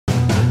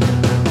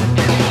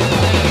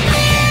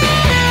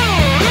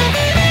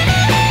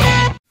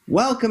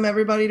Welcome,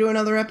 everybody, to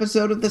another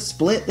episode of The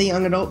Split, the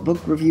young adult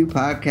book review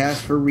podcast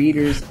for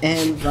readers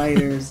and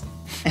writers.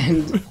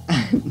 And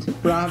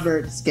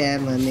Robert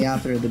Scanlon, the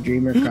author of The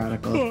Dreamer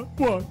Chronicle,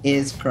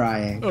 is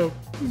crying. Oh,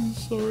 I'm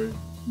sorry.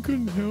 I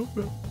couldn't help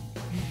it.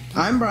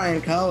 I'm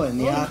Brian Cohen,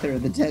 the author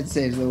of the Ted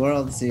Saves the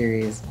World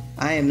series.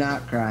 I am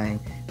not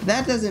crying. But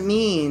that doesn't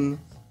mean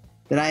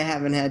that I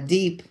haven't had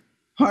deep,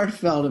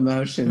 heartfelt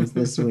emotions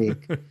this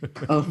week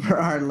over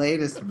our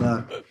latest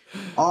book,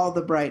 All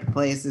the Bright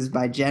Places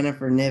by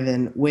Jennifer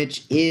Niven,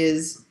 which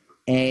is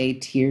a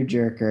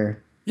tearjerker.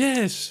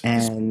 Yes,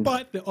 and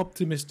despite the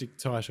optimistic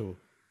title.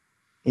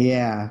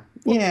 Yeah.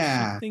 What was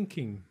she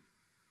thinking?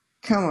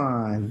 Come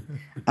on.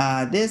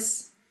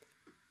 This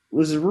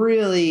was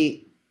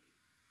really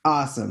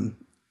awesome,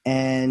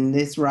 and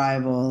this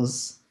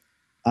rivals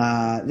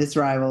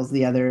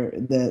the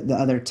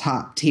other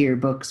top tier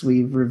books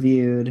we've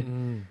reviewed.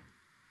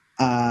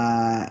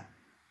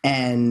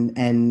 And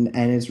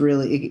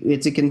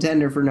it's a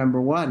contender for number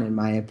one, in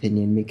my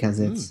opinion, because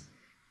it's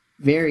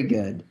very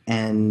good,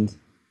 and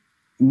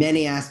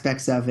many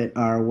aspects of it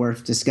are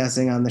worth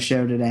discussing on the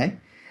show today.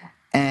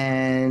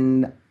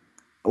 And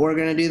we're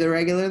going to do the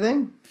regular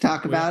thing,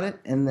 talk about it,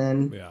 and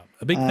then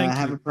a big thank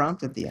have you. a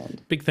prompt at the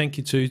end. Big thank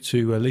you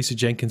to Lisa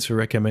Jenkins for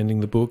recommending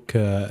the book.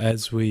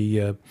 As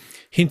we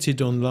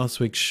hinted on last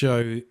week's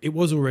show, it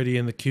was already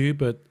in the queue,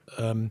 but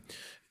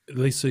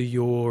Lisa,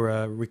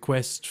 your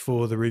request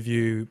for the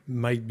review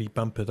made me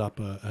bump it up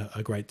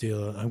a great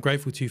deal. I'm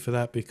grateful to you for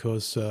that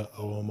because,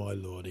 oh my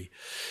lordy.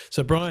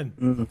 So,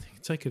 Brian,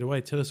 take it away.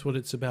 Tell us what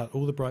it's about.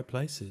 All the Bright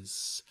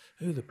Places.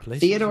 Oh, the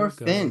places Theodore you'll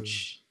go.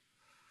 Finch.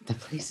 The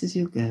places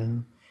you'll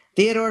go.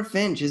 Theodore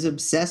Finch is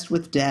obsessed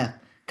with death,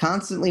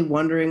 constantly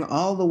wondering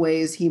all the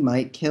ways he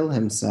might kill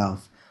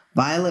himself.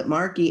 Violet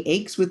Markey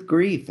aches with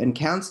grief and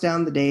counts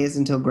down the days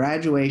until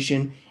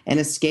graduation and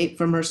escape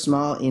from her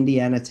small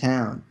Indiana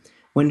town.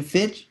 When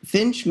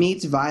Finch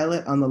meets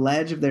Violet on the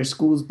ledge of their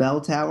school's bell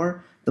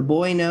tower, the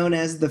boy known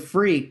as the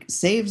Freak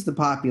saves the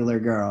popular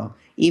girl,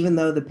 even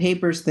though the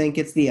papers think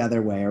it's the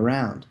other way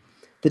around.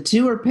 The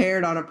two are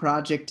paired on a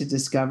project to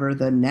discover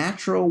the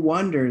natural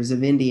wonders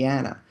of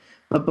Indiana.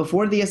 But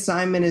before the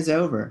assignment is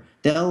over,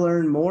 they'll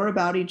learn more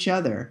about each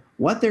other,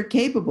 what they're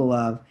capable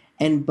of,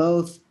 and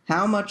both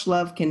how much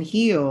love can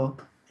heal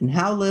and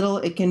how little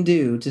it can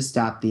do to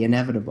stop the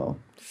inevitable.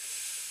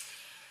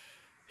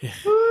 Yeah.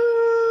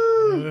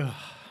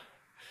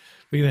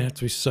 We're going to have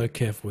to be so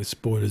careful with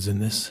spoilers in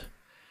this.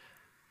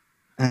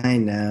 I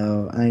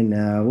know.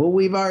 Well,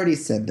 we've already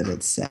said that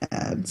it's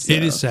sad. So.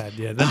 It is sad,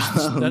 yeah.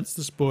 That's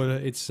the spoiler.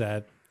 It's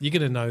sad. You're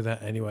going to know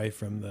that anyway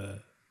from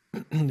the...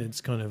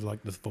 It's kind of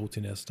like The Fault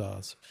in Our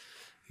Stars.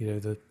 You know,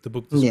 the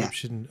book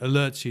description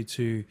alerts you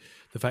to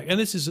the fact... And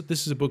this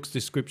is a book's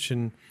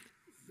description,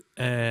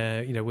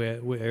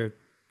 where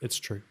it's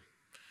true.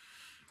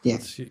 Yeah.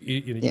 This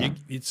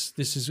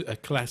is a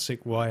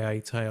classic YA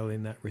tale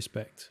in that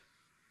respect.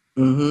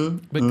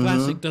 Mm-hmm. But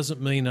classic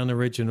doesn't mean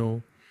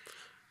unoriginal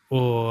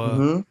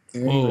or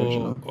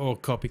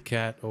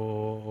copycat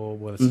or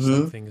well, it's the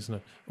same thing, isn't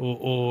it?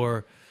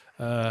 Or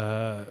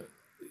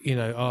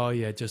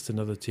just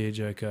another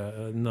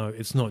tearjerker. No,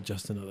 it's not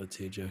just another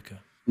tearjerker.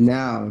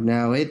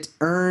 No, it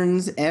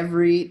earns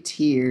every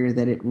tear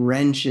that it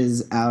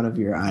wrenches out of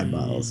your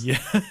eyeballs. Yeah.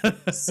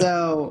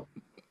 So,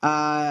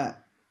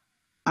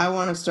 I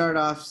want to start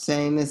off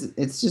saying this.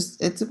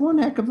 It's one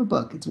heck of a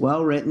book. It's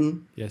well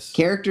written. Yes.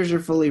 Characters are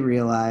fully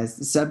realized.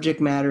 The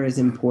subject matter is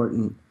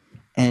important.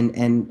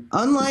 And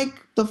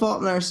unlike The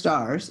Fault in Our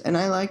Stars, and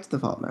I liked The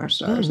Fault in Our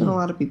Stars, and a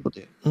lot of people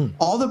do,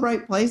 All the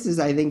Bright Places,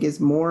 I think, is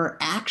more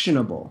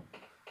actionable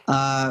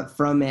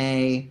from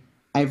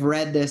I've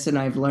read this and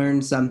I've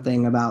learned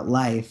something about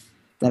life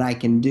that I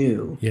can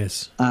do.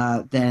 Yes.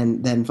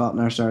 Than Fault in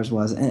Our Stars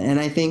was. And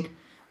I think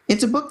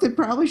it's a book that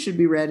probably should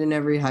be read in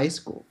every high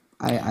school.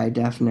 I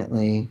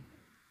definitely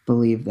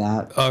believe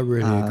that. I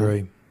really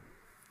agree.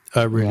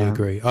 I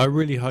agree. I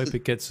really hope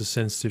it gets a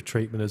sensitive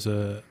treatment as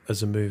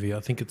a movie. I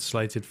think it's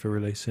slated for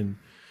release in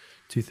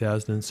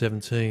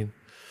 2017.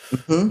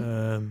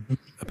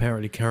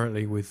 Apparently,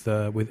 currently with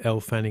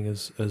Elle Fanning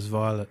as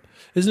Violet.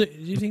 Isn't it?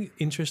 Do you think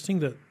interesting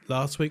that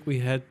last week we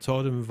had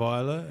Todd and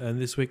Violet, and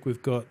this week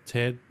we've got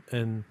Ted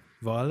and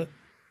Violet?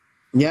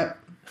 Yep.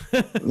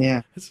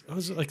 Yeah.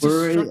 All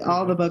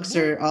the books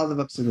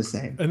are the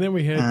same. And then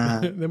we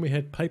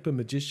had Paper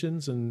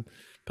Magicians and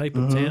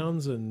Paper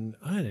Towns, and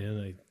I don't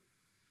know,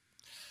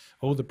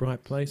 All the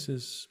Bright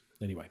Places.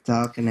 Anyway, it's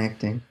all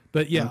connecting.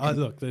 But yeah,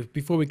 look,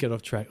 before we get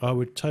off track, I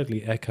would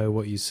totally echo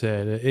what you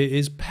said. It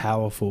is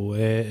powerful.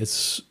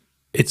 It's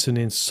an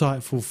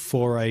insightful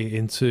foray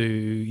into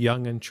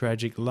young and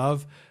tragic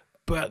love,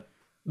 but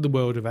the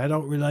world of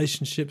adult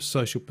relationships,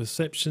 social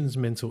perceptions,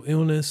 mental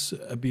illness,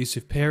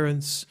 abusive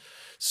parents,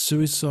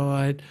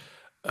 suicide.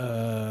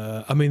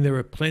 I mean, there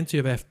are plenty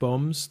of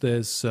F-bombs. I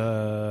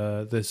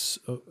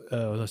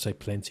say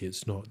plenty,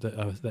 it's not.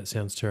 That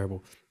sounds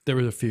terrible. There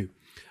are a few.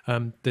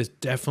 There's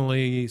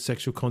definitely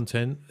sexual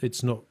content.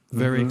 It's not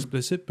very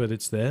explicit, but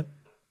it's there.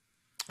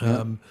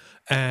 Yep.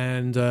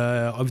 And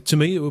to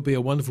me, it would be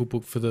a wonderful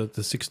book for the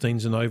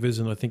 16s and overs.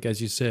 And I think,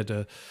 as you said,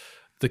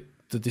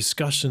 the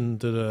discussion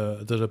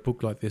that a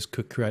book like this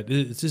could create.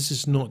 This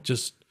is not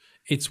just,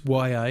 it's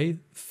YA,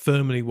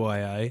 firmly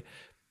YA,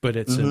 but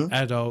it's an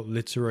adult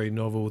literary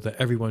novel that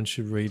everyone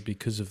should read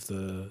because of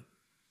the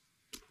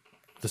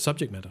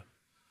subject matter.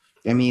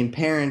 I mean,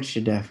 parents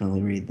should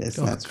definitely read this.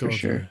 That's for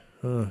sure.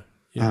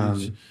 Yeah.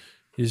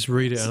 You just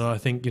read it, and I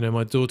think,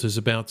 my daughter's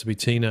about to be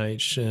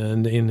teenage,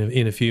 and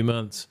in a few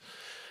months,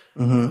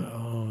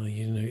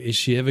 is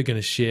she ever going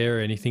to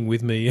share anything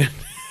with me?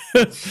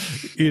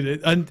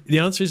 And the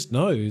answer is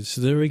no.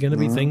 So there are going to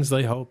be things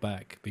they hold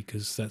back,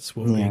 because that's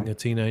what being a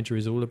teenager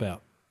is all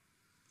about.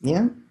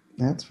 Yeah,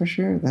 that's for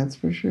sure. That's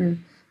for sure.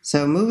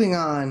 So moving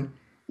on,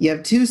 you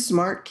have two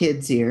smart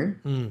kids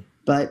here,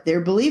 but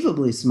they're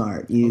believably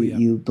smart.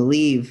 You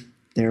believe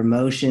their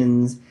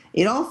emotions.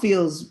 It all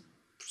feels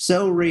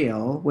so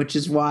real, which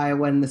is why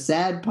when the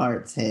sad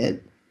parts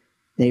hit,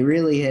 they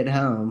really hit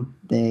home.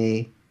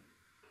 They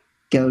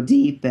go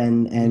deep,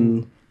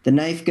 and the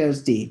knife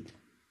goes deep,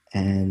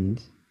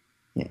 and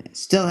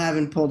still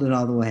haven't pulled it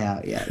all the way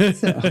out yet.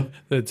 So.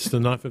 It's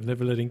the knife of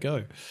never letting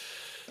go.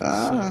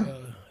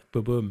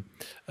 Boom.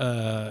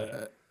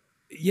 I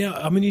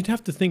mean, you'd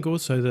have to think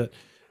also that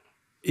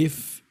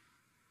if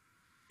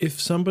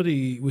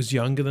somebody was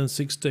younger than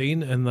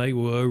 16 and they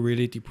were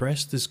really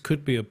depressed, this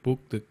could be a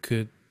book that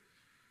could,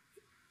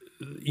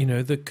 I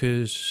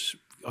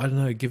don't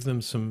know, give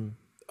them some.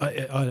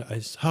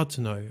 It's hard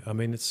to know. I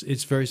mean,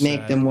 it's very sad.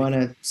 Make them want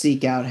to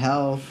seek out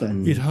help,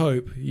 and you'd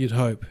hope,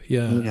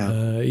 yeah.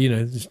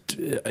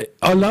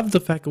 I love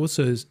the fact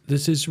also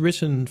this is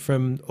written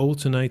from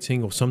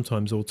alternating or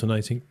sometimes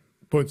alternating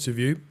points of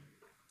view.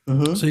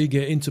 So you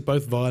get into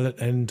both Violet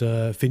and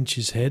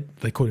Finch's head.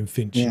 They call him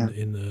Finch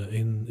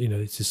in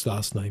it's his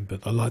last name,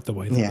 but I like the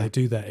way that they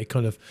do that. It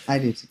kind of, I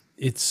do too.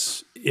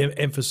 It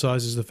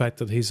emphasizes the fact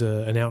that he's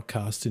an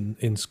outcast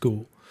in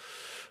school,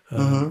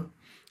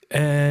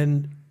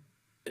 and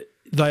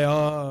they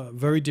are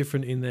very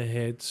different in their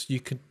heads. You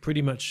could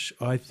pretty much,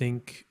 I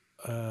think,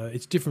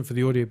 it's different for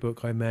the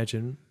audiobook, I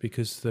imagine,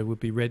 because they would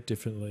be read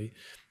differently.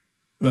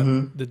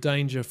 But the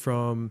danger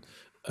from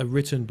a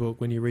written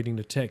book when you're reading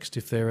the text,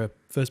 if they're a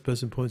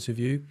first-person points of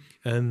view,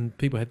 and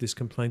people had this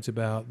complaint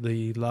about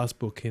the last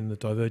book in the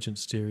Divergent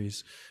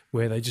series,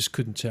 where they just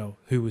couldn't tell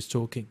who was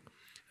talking.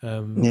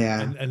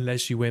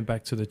 Unless you went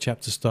back to the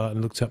chapter start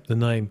and looked up the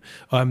name.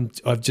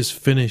 I've just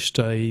finished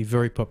a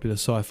very popular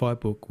sci-fi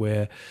book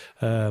where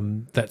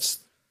that's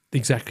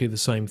exactly the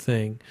same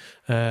thing,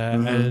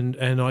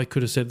 and I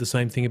could have said the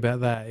same thing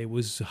about that. It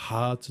was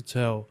hard to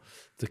tell.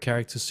 The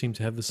characters seem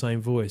to have the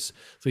same voice.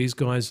 These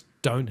guys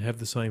don't have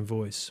the same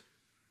voice.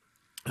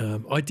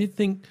 I did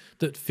think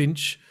that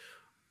Finch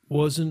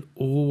wasn't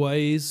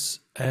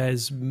always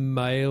as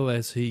male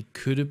as he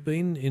could have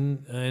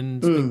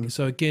been,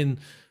 so again,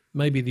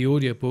 maybe the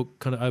audiobook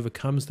kind of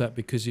overcomes that,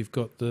 because you've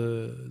got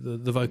the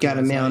vocalization. Got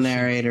a male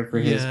narrator for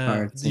his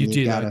parts, and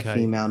you've got a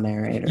female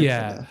narrator.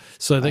 Yeah,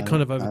 so that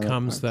kind of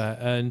overcomes that,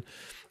 and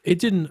it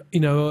didn't.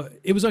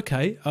 It was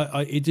okay.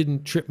 It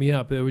didn't trip me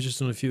up. There were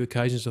just on a few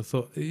occasions I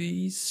thought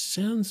he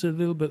sounds a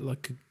little bit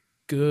like a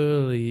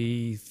girl.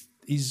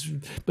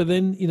 But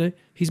then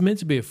he's meant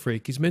to be a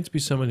freak. He's meant to be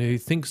someone who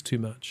thinks too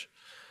much.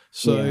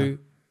 So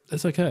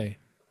that's okay.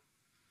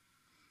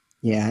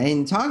 Yeah,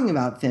 and talking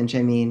about Finch,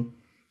 I mean,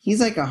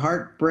 he's like a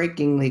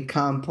heartbreakingly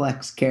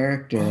complex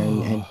character,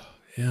 and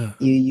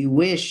you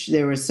wish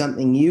there was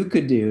something you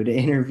could do to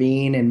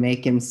intervene and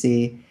make him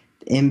see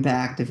the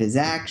impact of his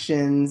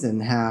actions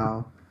and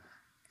how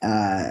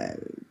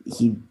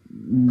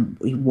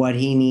what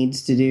he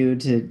needs to do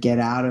to get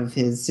out of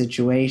his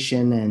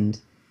situation, and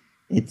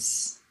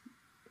it's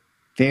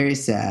very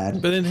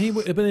sad. But then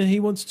he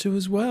wants to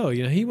as well.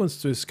 He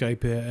wants to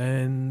escape it,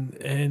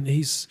 and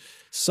he's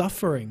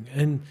suffering,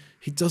 and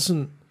he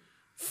doesn't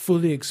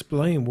fully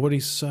explain what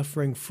he's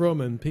suffering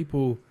from, and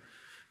people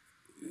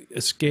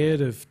are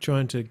scared of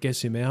trying to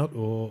guess him out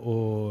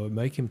or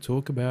make him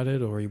talk about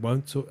it, or he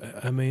won't talk.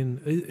 I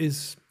mean,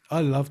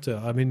 I loved it.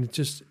 I mean,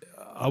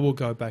 I will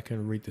go back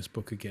and read this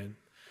book again.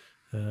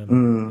 I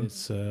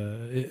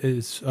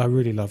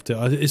really loved it.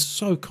 It's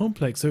so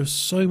complex. There are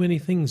so many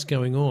things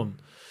going on,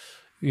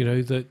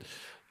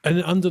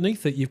 and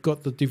underneath it, you've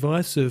got the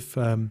device of,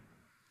 I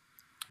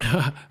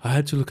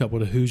had to look up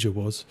what a Hoosier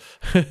was.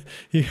 I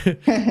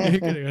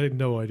had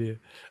no idea.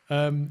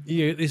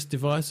 This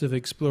device of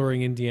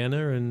exploring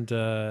Indiana, and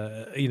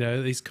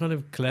these kind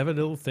of clever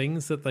little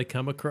things that they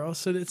come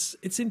across, and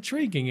it's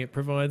intriguing. It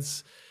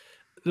provides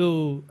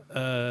little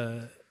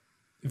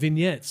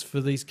vignettes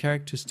for these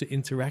characters to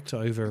interact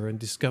over and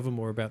discover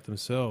more about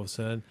themselves.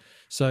 And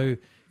so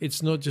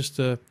it's not just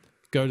a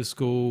go to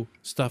school,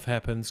 stuff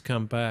happens,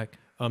 come back,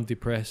 I'm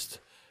depressed.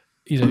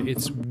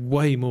 It's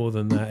way more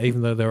than that,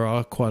 even though there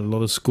are quite a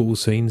lot of school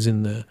scenes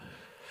in there.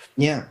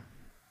 Yeah.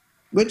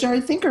 Which I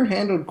think are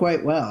handled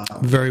quite well.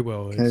 Very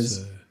well.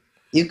 Because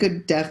you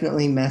could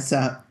definitely mess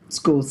up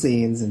school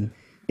scenes and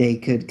they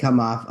could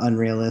come off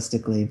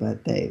unrealistically,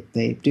 but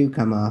they do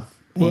come off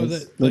Well,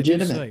 is they do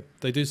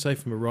legitimate. say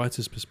from a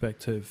writer's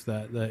perspective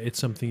that it's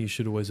something you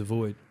should always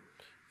avoid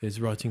is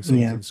writing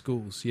scenes Yeah. in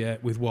schools. Yeah,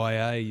 with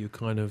YA, you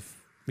kind of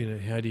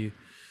how do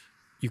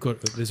you've got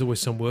there's always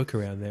some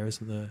workaround there,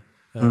 isn't there?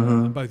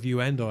 And both you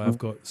and I have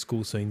got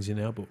school scenes in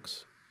our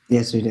books.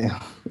 Yes, we do.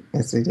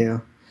 Yes, we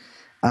do.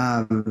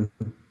 Um,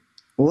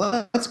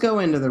 well, let's go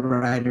into the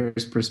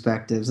writer's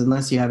perspectives,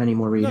 unless you have any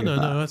more No, reader no,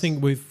 no. I thoughts.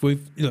 think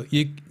we've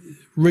you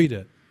read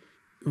it,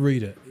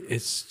 read it.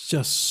 It's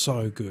just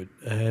so good,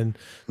 and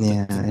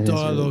Yeah, the it is really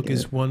dialogue good.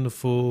 is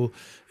wonderful.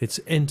 It's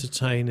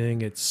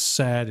entertaining. It's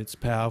sad. It's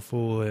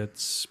powerful.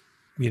 It's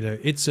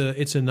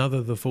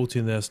another The Fault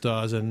in Our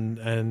Stars,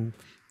 and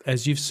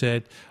as you've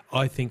said,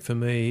 I think for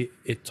me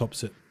it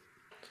tops it.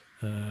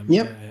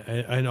 Yep,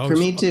 And for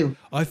me too.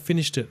 I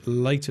finished it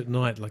late at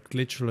night, like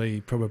literally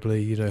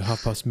probably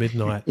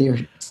midnight. You're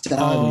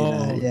telling me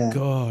that, Oh yeah.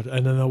 God!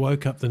 And then I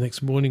woke up the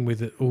next morning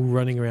with it all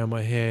running around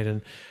my head,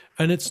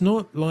 and it's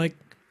not like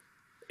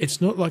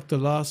the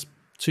last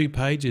 2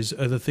 pages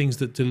are the things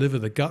that deliver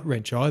the gut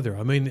wrench either.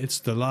 I mean, it's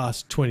the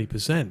last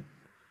 20%.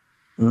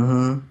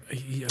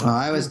 Mm-hmm. Well,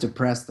 I was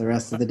depressed the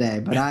rest of the day,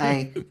 but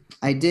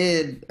I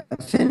did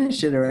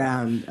finish it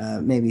around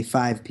maybe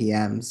 5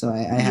 p.m., so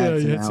I Yeah, had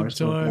you some had some hours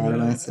working time. out of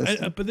my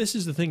system. But this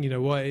is the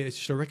thing, why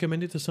should I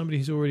recommend it to somebody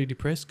who's already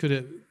depressed? Could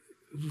it?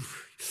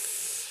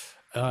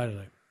 I don't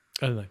know.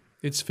 I don't know.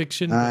 It's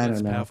fiction, I but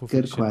it's don't know. powerful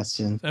Good fiction.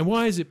 question. And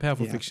why is it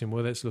powerful Yeah. fiction?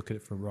 Well, let's look at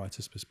it from a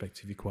writer's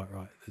perspective. You're quite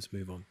right. Let's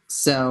move on.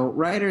 So,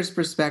 writer's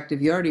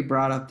perspective, you already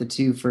brought up the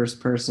two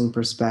first-person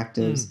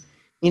perspectives,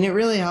 and it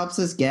really helps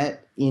us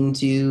get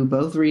into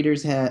both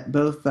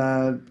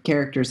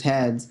characters'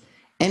 heads,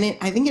 and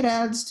I think it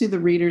adds to the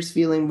readers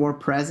feeling more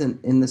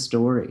present in the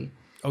story.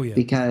 Oh yeah,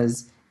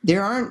 Because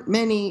there aren't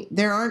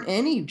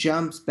any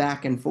jumps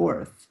back and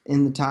forth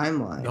in the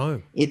timeline.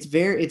 No.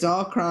 It's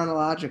all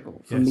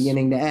chronological from Yes.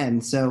 beginning to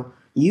end. So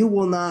you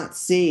will not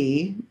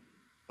see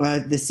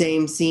the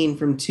same scene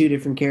from two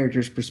different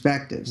characters'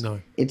 perspectives.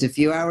 No. It's a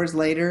few hours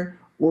later,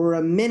 or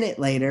a minute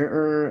later,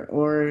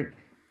 or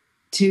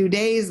 2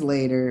 days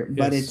later,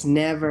 but Yes. it's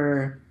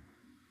never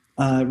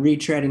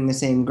retreading the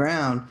same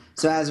ground.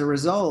 So as a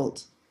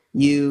result,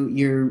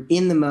 you're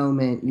in the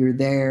moment, you're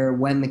there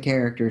when the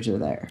characters are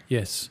there.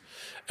 Yes.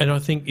 And I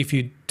think if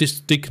you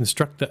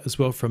deconstruct that as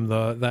well from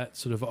that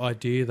sort of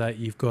idea that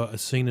you've got a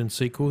scene and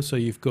sequel, so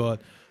you've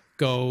got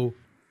goal,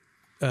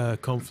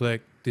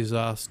 conflict,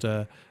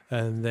 disaster,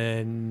 and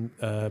then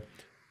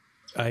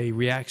a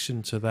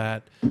reaction to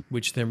that,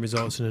 which then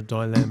results in a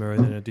dilemma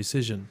and then a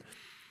decision.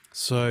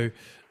 So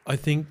I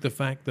think the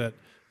fact that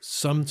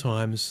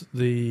sometimes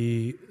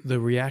the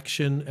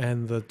reaction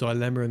and the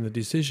dilemma and the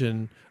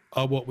decision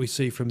are what we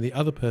see from the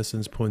other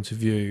person's point of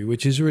view,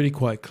 which is really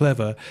quite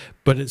clever,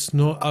 but it's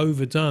not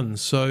overdone.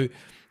 So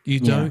you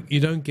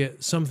don't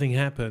get something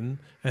happen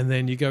and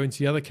then you go into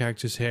the other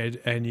character's head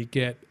and you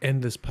get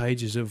endless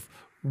pages of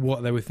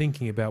what they were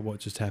thinking about what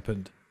just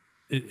happened.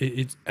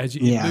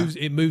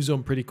 It moves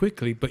on pretty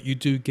quickly, but you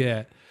do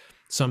get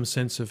some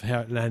sense of how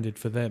it landed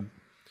for them.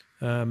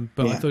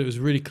 But I thought it was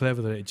really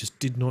clever that it just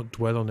did not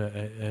dwell on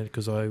it,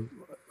 because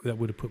that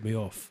would have put me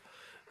off.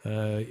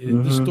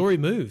 The story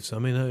moves. I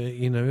mean,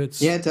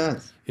 it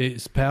does.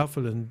 It's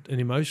powerful and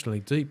emotionally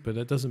deep, but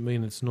that doesn't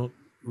mean it's not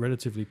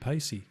relatively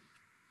pacey.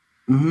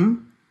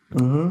 And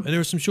there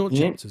are some short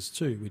chapters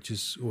too, which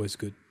is always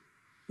good.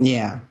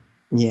 Yeah.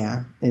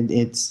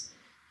 It's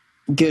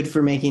good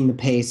for making the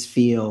pace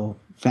feel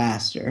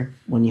faster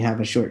when you have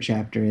a short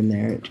chapter in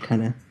there. It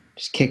kind of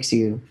just kicks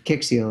you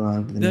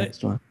along to the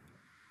next one.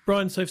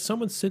 Brian, so if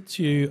someone said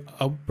to you,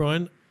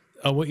 Brian,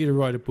 I want you to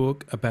write a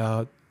book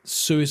about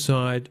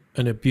suicide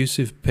and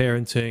abusive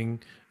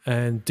parenting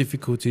and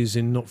difficulties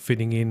in not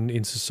fitting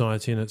in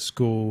society and at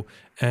school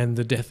and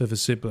the death of a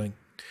sibling,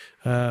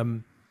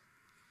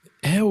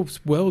 how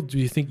well do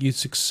you think you'd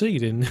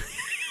succeed in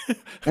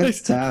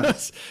That's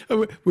tough.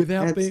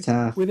 without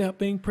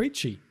being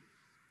preachy?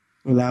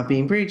 Without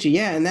being preachy,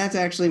 yeah, and that's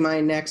actually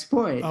my next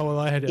point. Oh, well,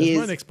 I had it as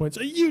my next point.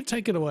 So you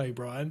take it away,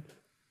 Brian.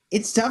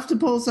 It's tough to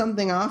pull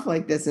something off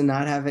like this and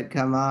not have it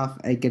come off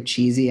like a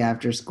cheesy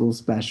after-school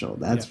special.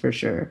 That's for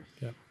sure.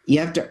 Yeah. You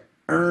have to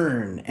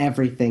earn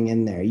everything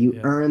in there. You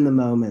earn the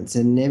moments,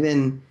 and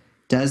Niven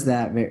does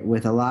that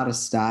with a lot of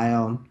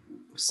style,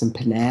 some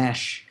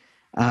panache.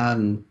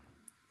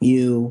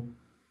 You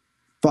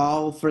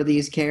fall for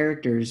these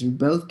characters,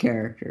 both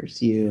characters.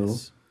 You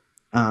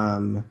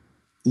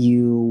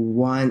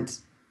want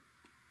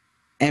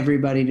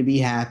everybody to be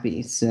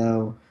happy.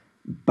 So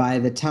by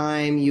the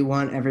time you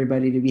want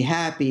everybody to be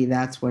happy,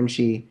 that's when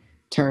she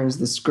turns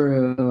the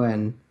screw,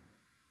 and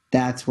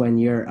that's when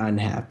you're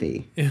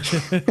unhappy.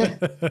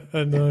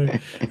 I know.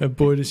 And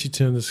boy, does she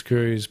turn the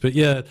screws. But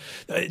yeah,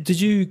 did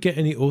you get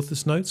any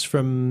author's notes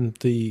from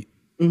the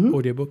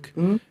audiobook?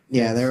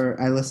 Yeah,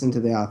 I listened to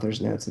the author's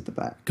notes at the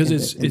back. Because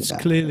it's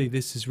clearly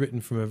this is written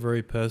from a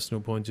very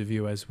personal point of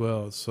view as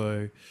well.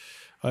 So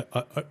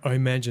I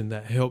imagine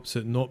that helps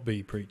it not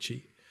be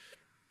preachy.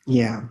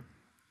 Yeah.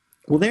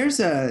 Well, there's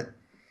a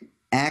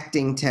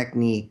acting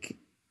technique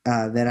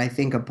that I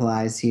think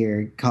applies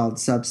here called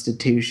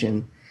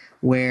substitution,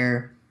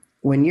 where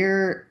when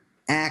you're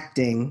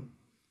acting,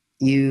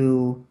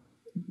 you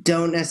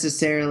don't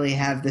necessarily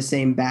have the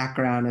same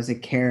background as a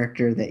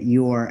character that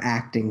you're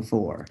acting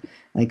for.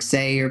 Like,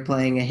 say you're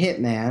playing a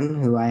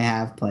hitman, who I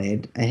have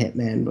played a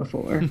hitman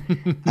before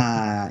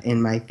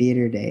in my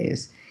theater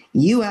days.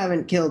 You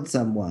haven't killed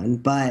someone,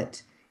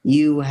 but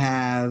you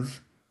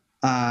have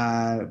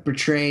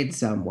betrayed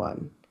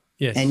someone.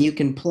 And Yes. you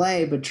can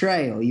play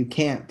betrayal. You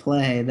can't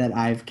play that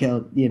I've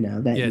killed, that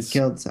you've Yes.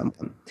 killed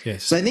someone. So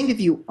Yes. I think if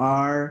you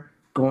are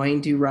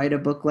going to write a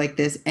book like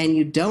this and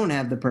you don't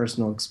have the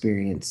personal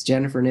experience,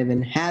 Jennifer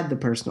Niven had the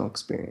personal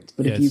experience.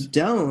 But if you Yes.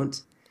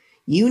 don't,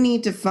 you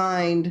need to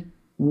find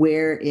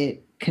where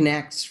it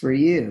connects for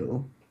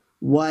you,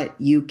 what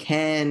you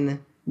can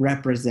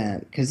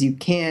represent, because you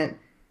can't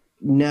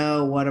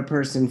know what a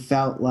person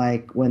felt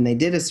like when they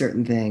did a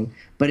certain thing.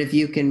 But if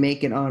you can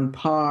make it on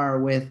par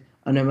with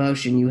an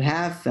emotion you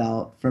have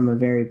felt from a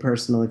very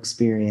personal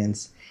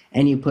experience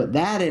and you put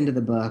that into the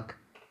book,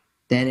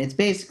 then it's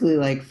basically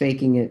like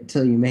faking it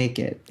till you make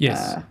it.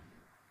 Yes.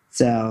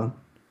 So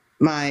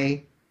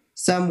my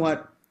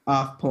somewhat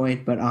off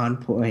point but on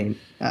point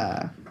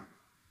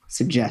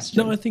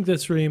suggestion. No, I think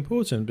that's really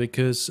important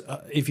because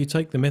if you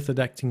take the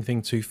method acting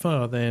thing too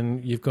far, then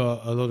you've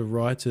got a lot of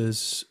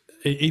writers,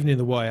 even in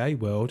the YA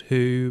world,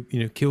 who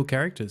kill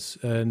characters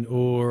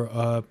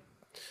or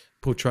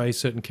portray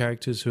certain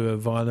characters who are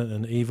violent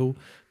and evil.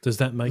 Does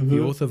that make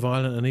the author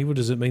violent and evil?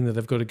 Does it mean that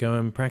they've got to go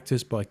and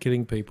practice by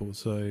killing people?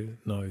 So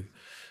no.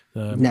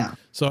 No.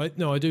 So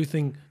I do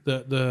think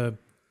that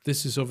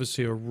this is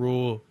obviously a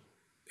raw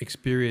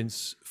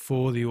experience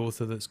for the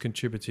author that's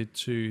contributed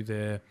to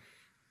the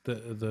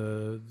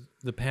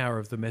power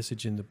of the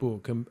message in the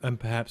book and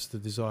perhaps the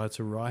desire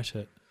to write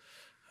it.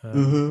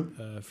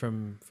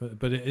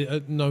 But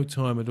at no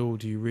time at all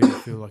do you really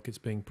feel like it's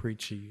being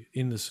preachy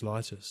in the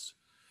slightest.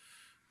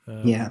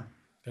 Yeah.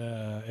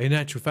 In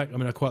actual fact, I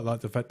mean, I quite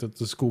like the fact that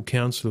the school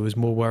counsellor is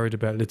more worried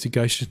about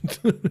litigation.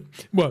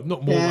 Well,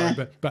 not more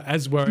worried, but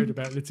as worried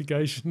about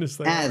litigation as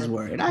they As are.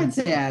 worried. I'd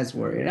say as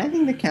worried. I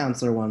think the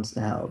counselor wants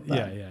to help.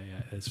 But... Yeah.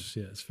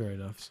 It's fair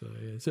enough. So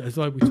it's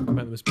like we talk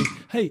about them as people.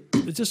 Hey,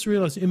 I just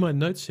realised in my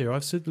notes here,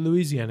 I've said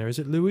Louisiana. Is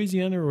it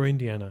Louisiana or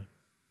Indiana?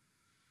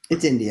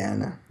 It's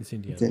Indiana. It's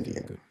Indiana. It's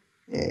Indiana. Good.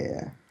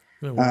 Yeah.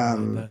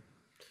 Well,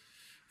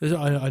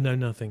 I know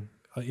nothing.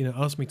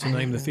 Ask me to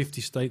name the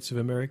 50 states of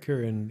America,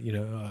 and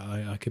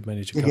I could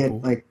manage a couple. You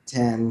get like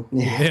 10.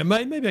 Yeah,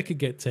 maybe I could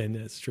get 10.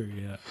 That's true.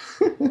 Yeah,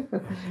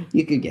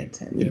 you could get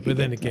 10. Yeah, but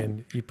then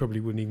again, you probably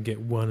wouldn't even get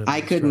one of.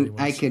 I couldn't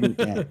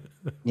get.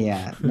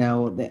 Yeah,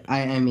 no.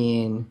 I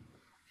mean,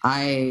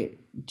 I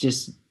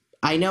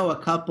know a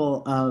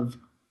couple of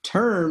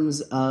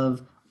terms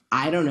of,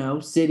 I don't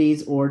know,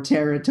 cities or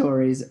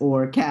territories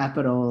or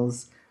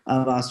capitals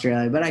of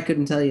Australia, but I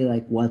couldn't tell you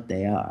like what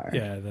they are.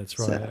 Yeah, that's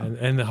right. So.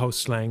 And the whole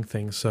slang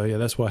thing. So yeah,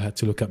 that's why I had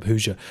to look up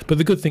Hoosier. But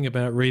the good thing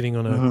about reading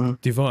on a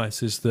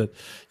device is that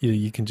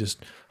you can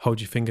just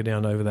hold your finger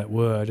down over that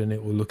word and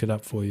it will look it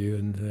up for you.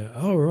 And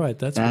right,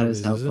 that's that what is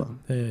it is, helpful.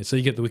 is it? Yeah, so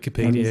you get the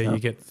Wikipedia, you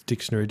get the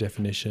dictionary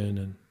definition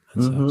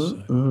and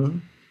such. So.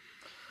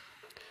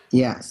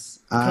 Yes,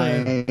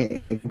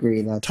 I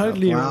agree. That's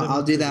totally.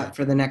 I'll do that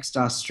for the next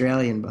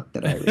Australian book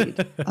that I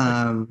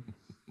read.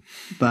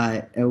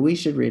 But we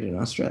should read an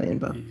Australian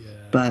book. Yeah.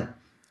 But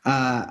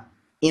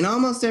in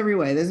almost every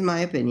way, this is my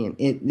opinion,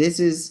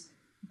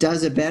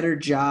 does a better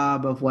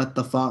job of what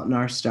The Fault in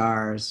Our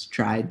Stars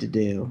tried to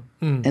do.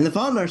 And The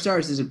Fault in Our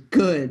Stars is a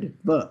good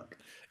book.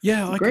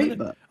 Yeah, it's a great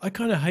book. I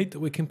kind of hate that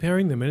we're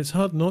comparing them, and it's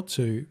hard not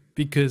to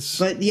because.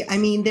 But yeah, I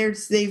mean,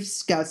 they've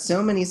got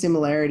so many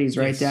similarities,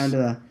 right down to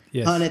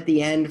the hunt at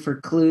the end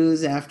for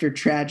clues after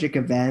tragic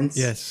events.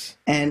 Yes,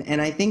 and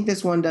I think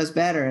this one does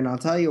better, and I'll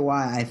tell you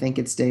why. I think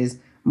it stays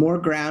more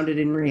grounded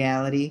in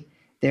reality.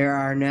 There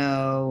are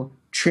no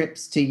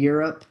trips to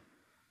Europe,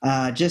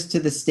 just to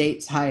the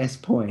state's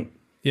highest point.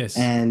 Yes.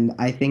 And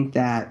I think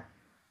that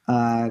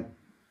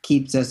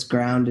keeps us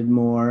grounded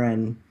more,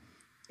 and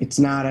it's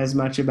not as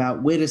much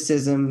about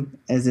witticism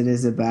as it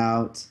is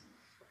about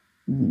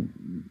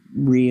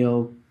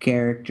real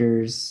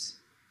characters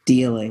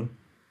dealing.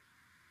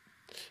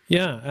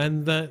 Yeah,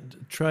 and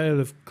that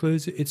trail of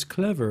clues, it's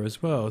clever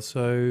as well.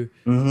 So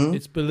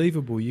it's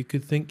believable. You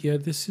could think,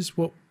 this is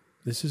what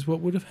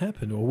would have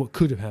happened, or what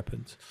could have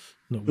happened.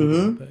 Not would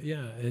have, but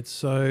yeah, it's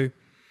so.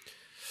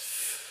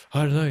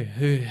 I don't know.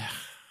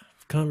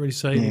 Can't really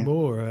say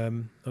anymore.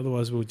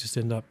 Otherwise, we'll just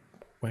end up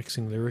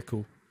waxing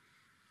lyrical.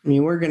 I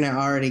mean, we're gonna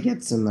already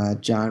get some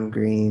John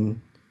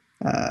Green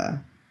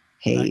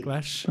hate.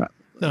 Backlash.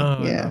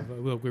 Probably. No,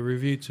 well, we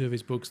reviewed 2 of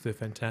his books. They're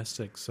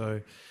fantastic.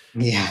 So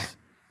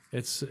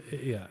it's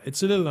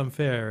a little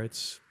unfair.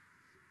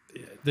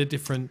 They're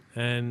different,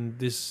 and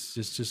this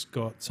has just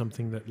got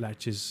something that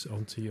latches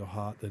onto your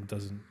heart that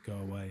doesn't go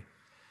away.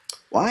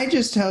 Well, I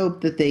just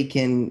hope that they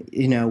can,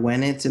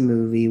 when it's a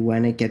movie,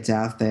 when it gets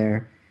out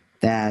there,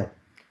 that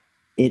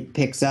it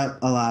picks up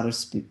a lot of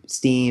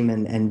steam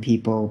and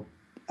people,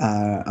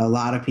 a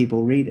lot of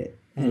people read it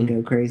and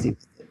go crazy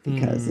with it. it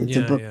because it's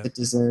a Yeah, book yeah. that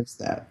deserves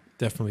that.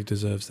 Definitely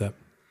deserves that.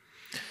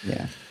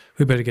 Yeah.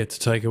 We better get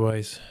to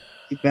takeaways.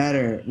 You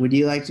better. Would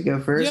you like to go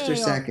first or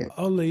Yeah, second?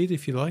 I'll lead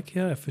if you like.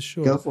 Yeah, for Go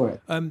sure. for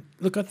it.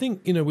 Look, I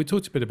think we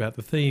talked a bit about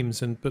the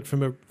themes, but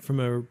from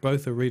a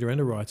both a reader and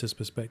a writer's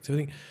perspective, I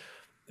think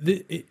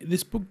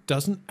this book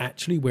doesn't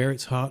actually wear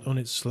its heart on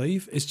its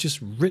sleeve. It's just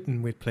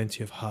written with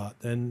plenty of heart,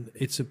 and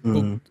it's a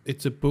book. Mm.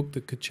 It's a book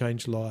that could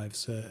change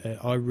lives.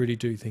 I really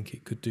do think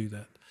it could do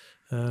that.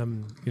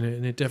 And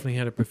it definitely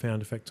had a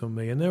profound effect on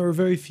me. And there are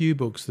very few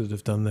books that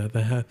have done that.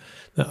 They have,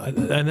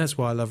 and that's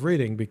why I love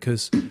reading,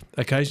 because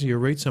occasionally you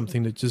read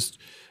something that just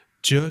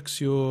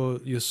jerks your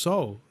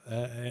soul,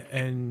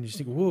 and you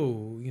think,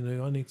 whoa,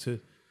 I need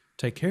to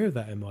take care of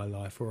that in my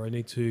life, or I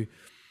need to.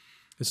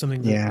 There's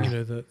something that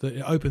Yeah. that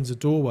it opens a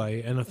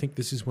doorway, and I think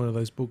this is one of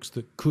those books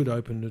that could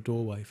open a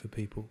doorway for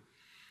people.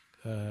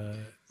 I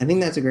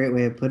think that's a great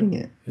way of putting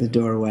it. The Yeah.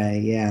 doorway,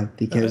 yeah,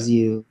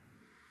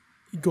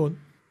 Go on.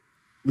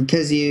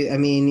 I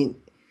mean,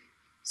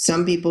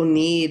 some people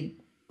need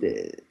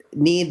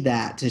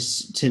that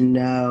to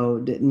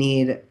know,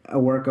 need a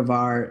work of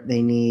art.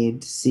 They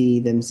need to see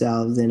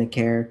themselves in a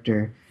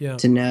character, Yeah.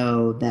 to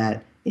know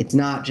that it's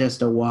not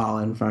just a wall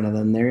in front of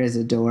them. There is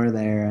a door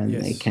there, and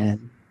Yes. they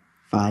can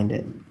find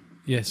it.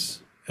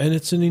 Yes, and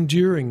it's an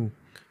enduring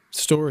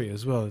story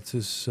as well. It's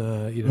as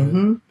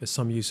there's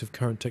some use of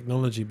current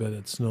technology, but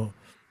it's not.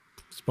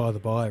 It's by the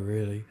by,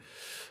 really.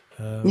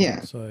 Yeah.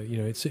 So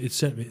it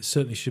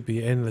certainly should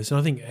be endless. And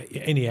I think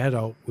any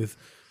adult with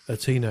a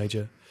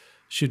teenager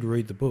should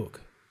read the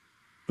book.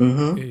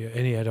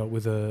 Any adult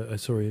with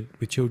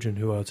with children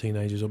who are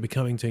teenagers or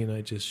becoming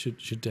teenagers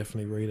should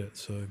definitely read it.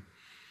 So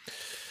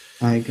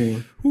I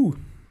agree. Ooh.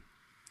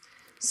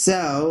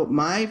 So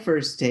my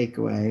first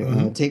takeaway,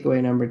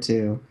 takeaway number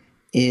 2,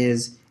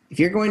 is if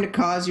you're going to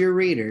cause your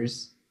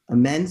readers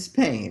immense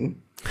pain,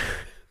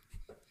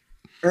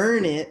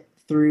 earn it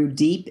through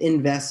deep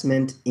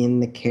investment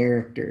in the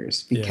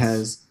characters.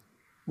 Because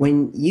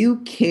when you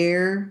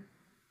care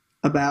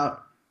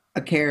about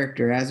a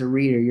character as a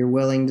reader, you're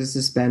willing to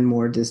suspend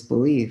more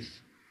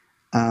disbelief.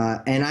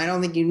 And I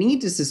don't think you need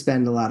to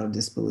suspend a lot of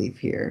disbelief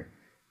here,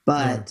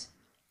 but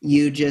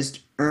you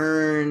just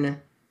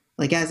earn,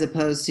 like, as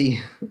opposed to,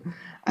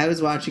 I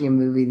was watching a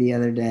movie the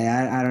other day.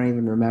 I don't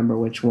even remember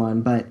which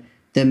one, but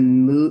the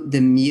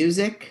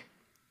music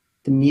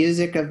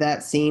of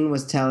that scene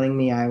was telling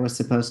me I was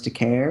supposed to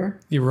care.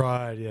 You're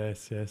right.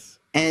 Yes.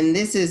 And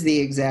this is the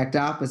exact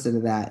opposite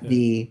of that.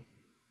 Yeah.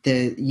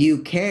 The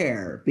you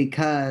care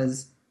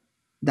because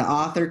the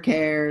author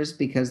cares,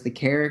 because the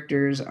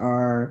characters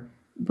are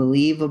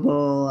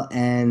believable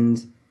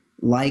and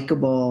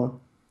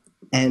likable.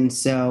 And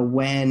so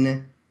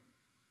when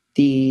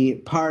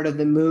the part of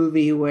the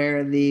movie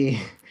where the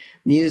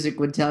music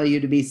would tell you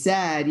to be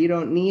sad, you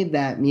don't need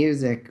that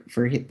music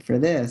for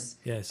this.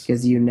 Yes.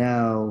 Because you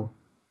know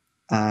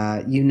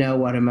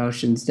what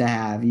emotions to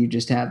have. You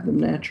just have them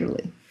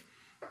naturally.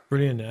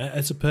 Brilliant.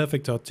 It's a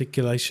perfect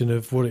articulation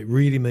of what it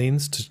really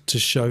means to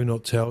show,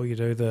 not tell.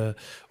 The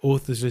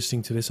authors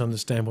listening to this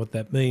understand what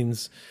that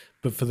means.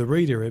 But for the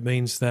reader, it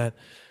means that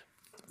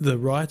the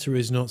writer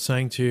is not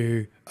saying to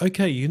you,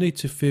 okay, you need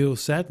to feel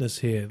sadness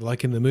here,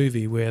 like in the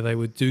movie where they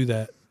would do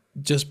that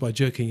just by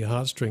jerking your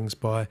heartstrings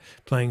by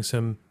playing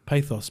some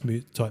pathos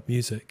type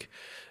music.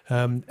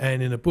 And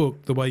in a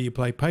book, the way you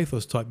play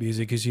pathos type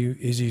music is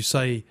you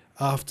say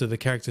after the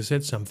character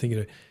said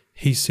something,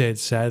 he said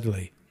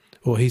sadly,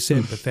 or he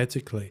said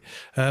pathetically.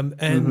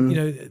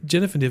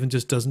 Jennifer Niven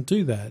just doesn't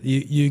do that.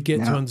 You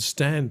get to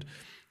understand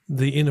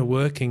the inner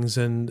workings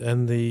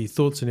and the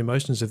thoughts and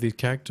emotions of these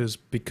characters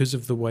because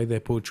of the way they're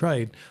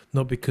portrayed,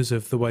 not because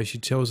of the way she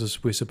tells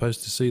us we're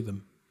supposed to see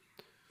them.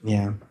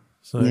 Yeah.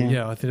 So, I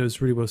think it was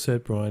really well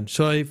said, Brian.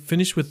 Shall I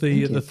finish with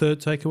the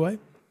third takeaway?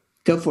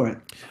 Go for it.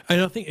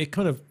 And I think it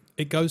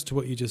goes to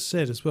what you just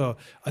said as well.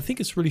 I think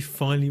it's really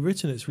finely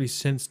written. It's really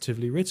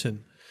sensitively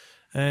written.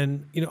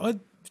 And, I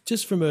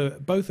just from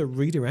both a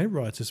reader and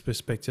writer's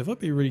perspective, I'd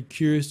be really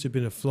curious to have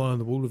been a fly on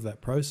the wall of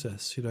that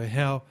process.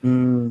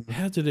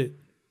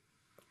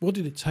 What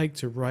did it take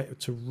to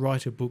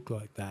write a book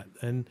like that?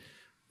 And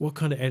what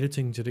kind of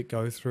editing did it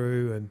go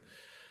through? And,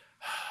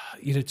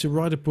 to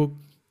write a book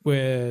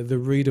where the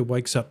reader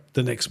wakes up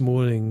the next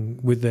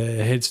morning with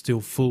their head still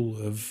full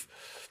of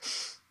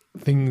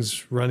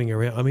things running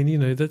around. I mean,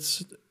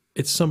 it's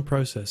some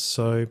process.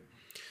 So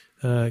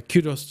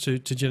kudos to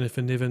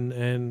Jennifer Niven,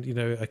 and,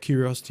 a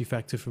curiosity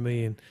factor for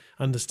me in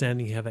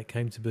understanding how that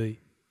came to be.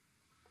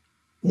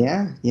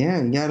 Yeah.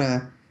 You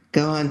gotta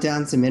go hunt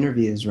down some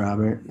interviews,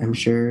 Robert. I'm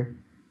sure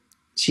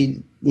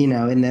she,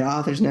 in the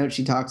author's note,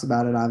 she talks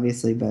about it,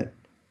 obviously, but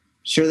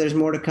sure there's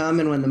more to come.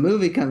 And when the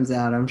movie comes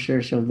out, I'm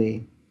sure she'll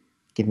be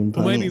giving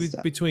plenty maybe of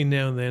stuff. Between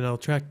now and then, I'll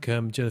track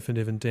Jennifer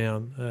Niven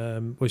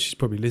down. She's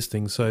probably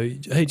listening. So,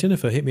 hey,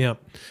 Jennifer, hit me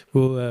up.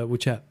 We'll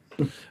chat.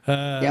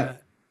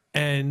 Yep.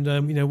 And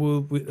I'd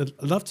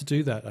love to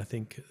do that. I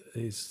think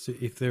is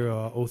if there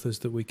are authors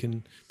that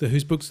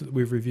whose books that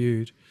we've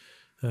reviewed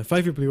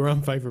favorably or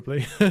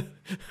unfavorably.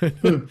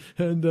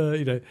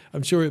 And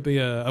I'm sure it'd be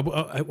a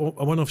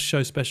one-off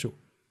show special.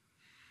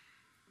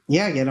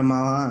 Yeah, get them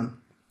all on.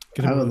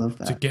 I would love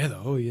that. Together.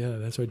 Oh, yeah,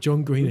 that's right.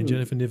 John Green and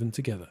Jennifer Niven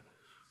together.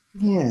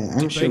 Yeah,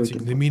 I'm sure we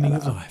can the meaning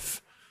of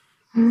life.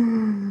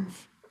 Speaking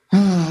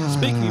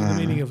of the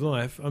meaning of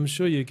life, I'm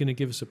sure you're going to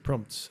give us a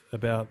prompt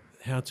about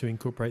how to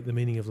incorporate the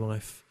meaning of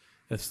life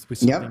with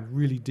something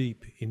really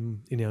deep in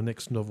our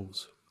next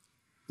novels.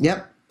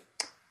 Yep.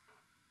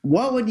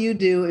 What would you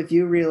do if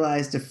you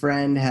realized a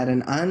friend had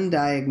an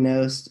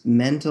undiagnosed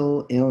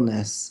mental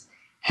illness?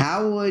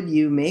 How would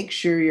you make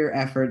sure your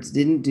efforts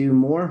didn't do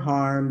more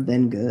harm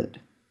than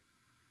good?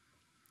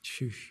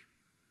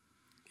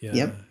 Yeah.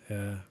 Yep.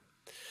 Yeah.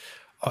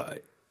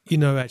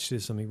 Actually,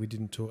 there's something we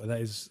didn't talk.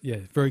 That is,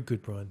 very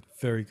good, Brian.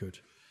 Very good.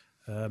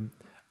 One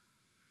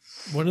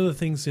of the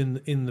things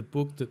in the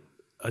book that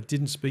I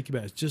didn't speak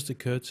about, it's just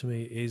occurred to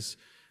me, is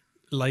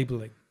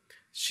labeling.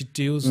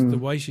 The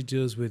way she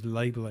deals with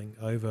labeling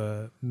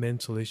over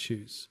mental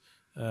issues,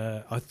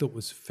 I thought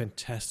was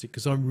fantastic,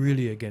 because I'm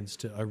really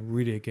against it. I'm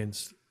really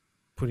against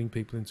putting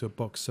people into a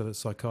box so that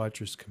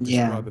psychiatrists can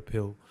prescribe a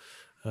pill.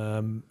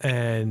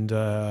 It's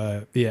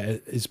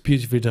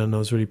beautifully done. I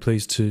was really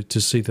pleased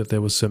to see that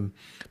there was some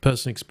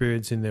personal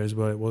experience in there as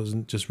well. It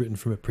wasn't just written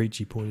from a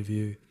preachy point of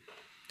view.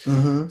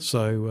 Mm-hmm.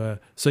 So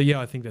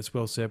I think that's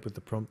well said with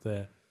the prompt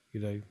there.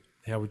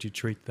 How would you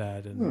treat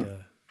that? And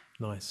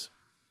nice.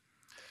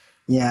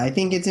 Yeah, I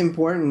think it's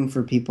important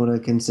for people to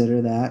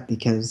consider that,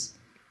 because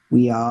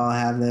we all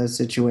have those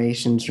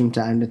situations from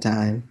time to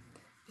time.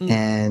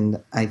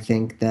 And I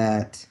think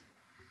that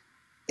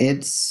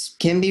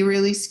can be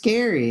really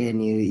scary,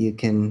 and you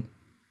can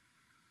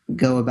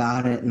go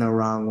about it in the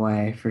wrong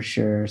way for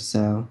sure.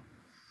 So,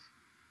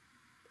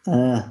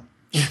 this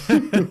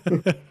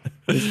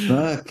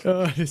book.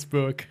 This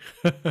book.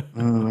 Oh,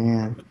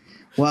 man.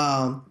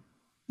 Well,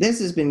 this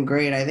has been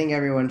great. I think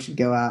everyone should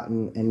go out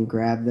and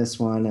grab this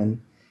one and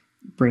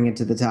bring it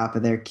to the top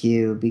of their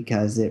queue,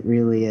 because it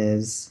really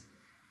is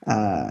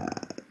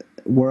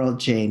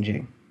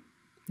world-changing.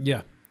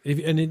 Yeah.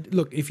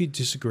 If you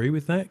disagree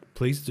with that,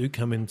 please do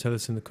come and tell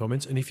us in the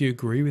comments. And if you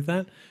agree with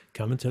that,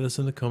 come and tell us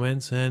in the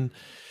comments. And,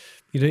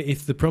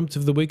 if the prompt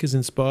of the week has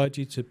inspired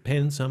you to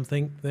pen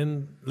something,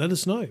 then let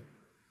us know.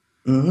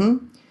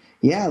 Mm-hmm.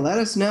 Yeah, let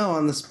us know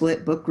on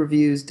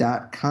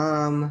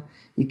thesplitbookreviews.com.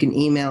 You can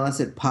email us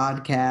at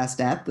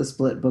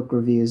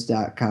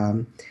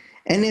podcast@thesplitbookreviews.com.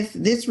 And if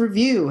this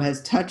review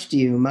has touched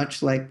you,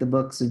 much like the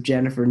books of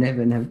Jennifer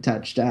Niven have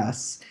touched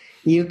us,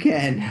 you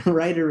can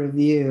write a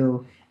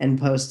review and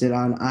post it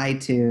on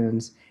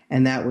iTunes,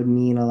 and that would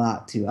mean a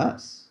lot to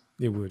us.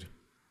 It would.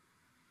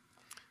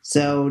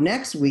 So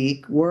next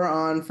week, we're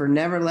on for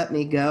Never Let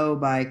Me Go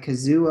by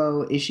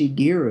Kazuo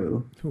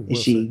Ishiguro.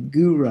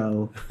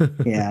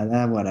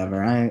 Yeah,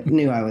 whatever. I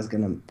knew I was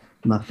going to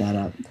muck that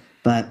up.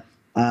 But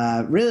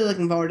really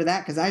looking forward to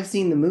that, because I've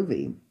seen the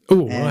movie.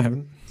 Oh, I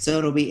haven't. So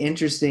it'll be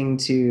interesting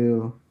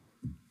to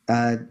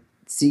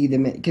see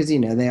them, because,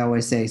 they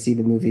always say see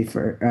the movie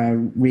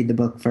read the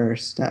book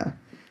first. So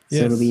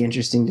it'll be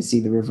interesting to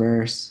see the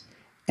reverse.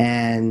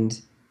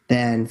 And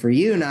then for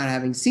you, not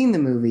having seen the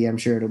movie, I'm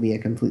sure it'll be a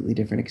completely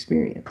different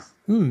experience.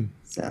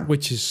 So,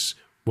 which is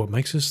what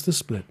makes us The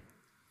Split.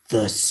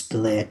 The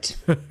Split.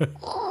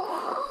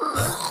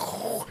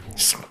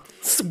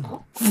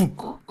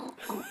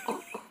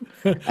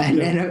 and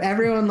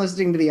everyone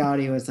listening to the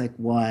audio is like,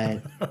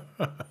 what?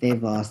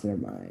 They've lost their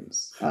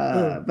minds.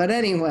 But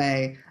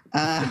anyway...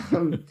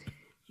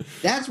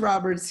 that's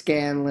Robert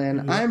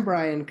Scanlon. I'm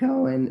Brian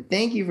Cohen.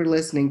 Thank you for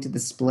listening to The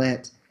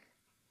Split.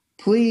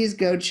 Please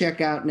go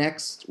check out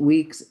next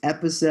week's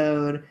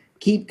episode.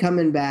 Keep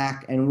coming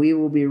back, and we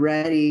will be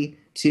ready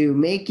to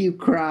make you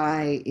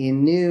cry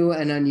in new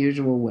and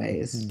unusual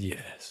ways.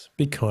 Yes.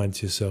 Be kind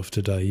to yourself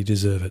today. You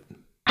deserve it.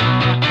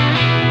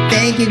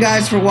 Thank you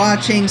guys for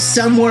watching.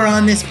 Somewhere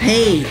on this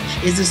page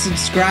is a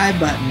subscribe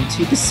button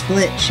to The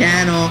Split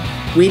channel.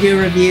 We do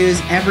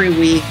reviews every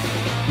week.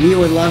 We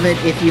would love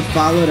it if you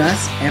followed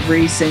us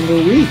every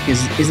single week.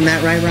 Isn't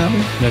that right,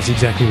 Robert? That's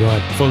exactly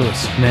right. Follow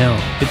us now.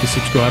 Hit the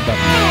subscribe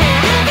button.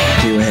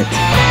 Do it.